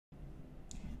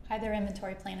Hi there,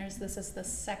 inventory planners. This is the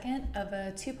second of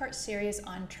a two-part series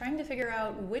on trying to figure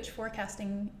out which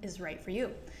forecasting is right for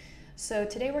you. So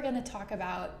today we're going to talk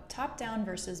about top-down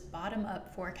versus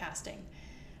bottom-up forecasting.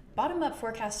 Bottom-up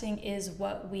forecasting is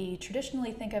what we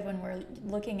traditionally think of when we're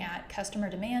looking at customer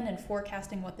demand and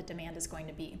forecasting what the demand is going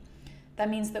to be. That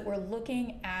means that we're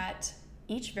looking at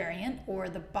each variant, or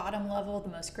the bottom level, the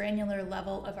most granular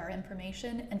level of our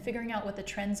information, and figuring out what the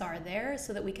trends are there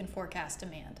so that we can forecast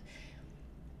demand.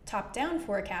 Top-down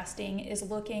forecasting is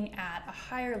looking at a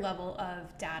higher level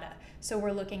of data. So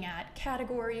we're looking at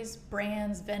categories,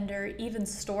 brands, vendor, even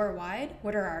store-wide.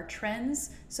 What are our trends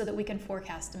so that we can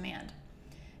forecast demand?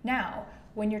 Now,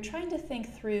 when you're trying to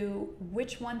think through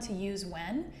which one to use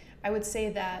when, I would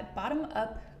say that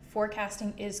bottom-up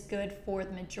forecasting is good for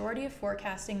the majority of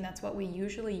forecasting. That's what we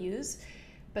usually use.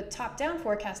 But top-down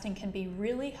forecasting can be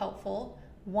really helpful.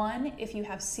 One, if you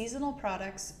have seasonal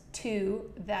products. Two,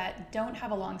 that don't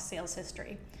have a long sales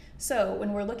history. So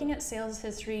when we're looking at sales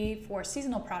history for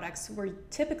seasonal products, we're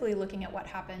typically looking at what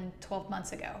happened 12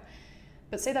 months ago.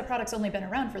 But say that product's only been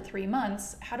around for 3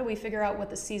 months, how do we figure out what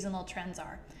the seasonal trends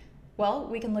are? Well,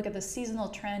 we can look at the seasonal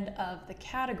trend of the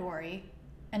category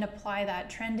and apply that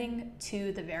trending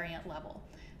to the variant level.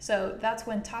 So that's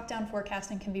when top-down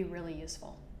forecasting can be really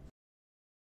useful.